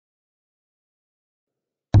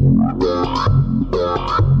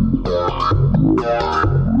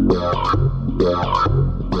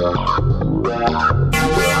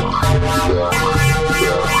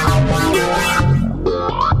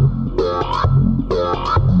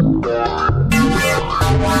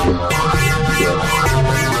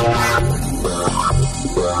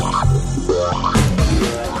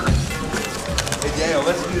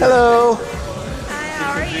Hello. Hi,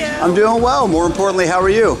 how are you? I'm doing well. More importantly, how are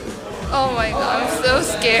you? Oh my god, I'm so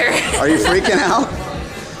scared. Are you freaking out?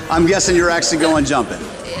 I'm guessing you're actually going jumping.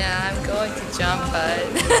 Yeah, I'm going to jump,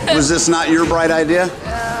 but... Was this not your bright idea?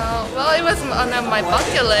 Well, it was on my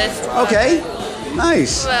bucket list. Okay,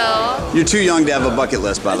 nice. Well... You're too young to have a bucket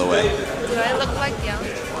list, by the way. Do I look like young?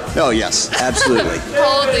 Oh, yes, absolutely.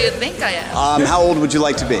 How old do you think I am? How old would you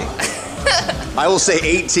like to be? I will say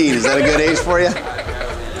 18. Is that a good age for you?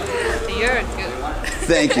 You're good.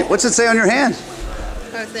 Thank you. What's it say on your hand?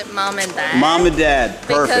 Or is it mom and dad? Mom and dad.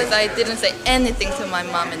 Perfect. Because I didn't say anything to my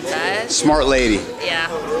mom and dad. Smart lady.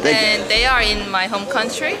 Yeah. And they are in my home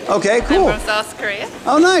country. Okay, cool. I'm from South Korea.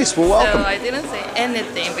 Oh, nice. Well, welcome. So I didn't say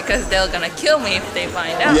anything because they're gonna kill me if they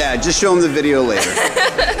find out. Yeah, just show them the video later.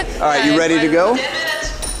 All right, you ready to go?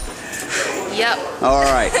 Yep. All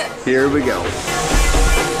right, here we go.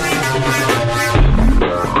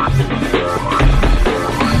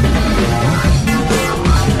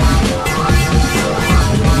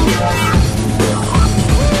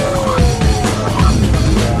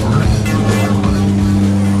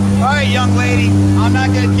 Young lady, I'm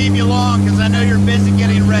not going to keep you long because I know you're busy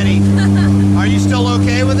getting ready. Are you still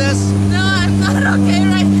okay with this? No, I'm not okay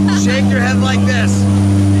right now. Shake your head like this.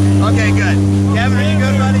 Okay, good. Kevin, are you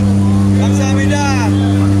good, buddy? 감사합니다.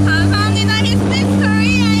 감사합니다. He speaks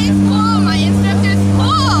Korean. It's cool. My instructor is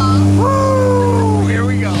cool. Woo! Here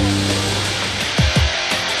we go.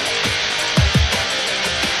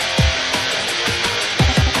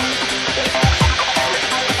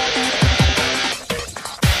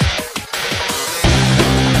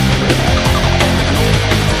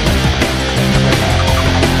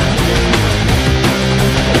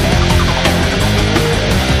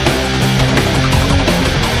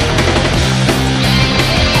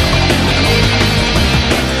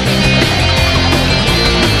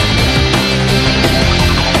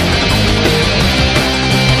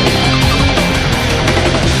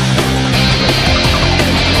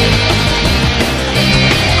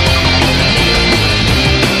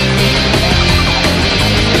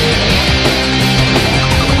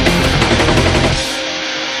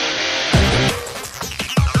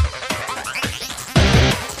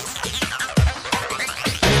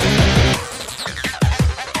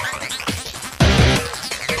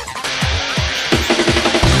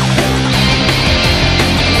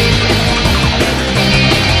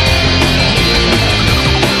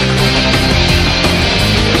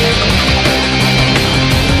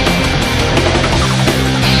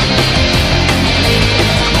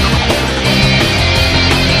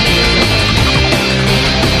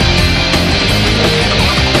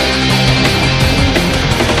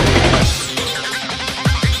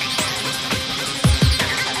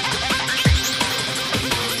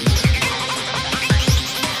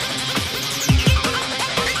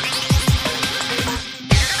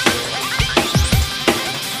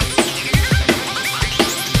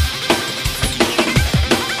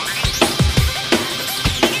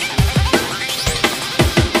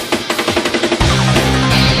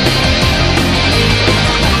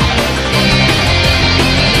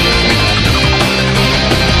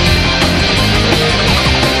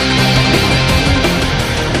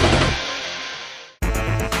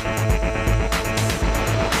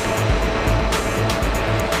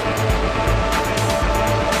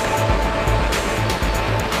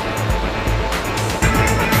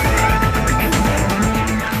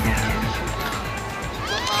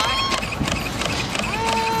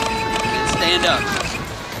 Stand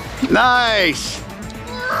up. Nice.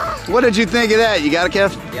 What did you think of that? You got it,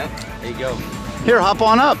 Kev? Yep. There you go. Here, hop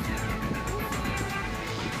on up.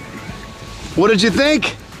 What did you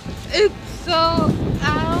think? It's so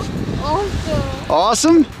awesome.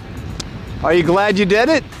 Awesome? Are you glad you did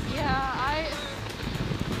it? Yeah,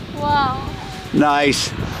 wow.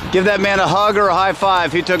 Nice. Give that man a hug or a high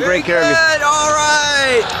five. He took great care of you. All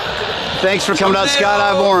right. Thanks for coming out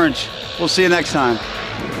Skydive Orange. We'll see you next time.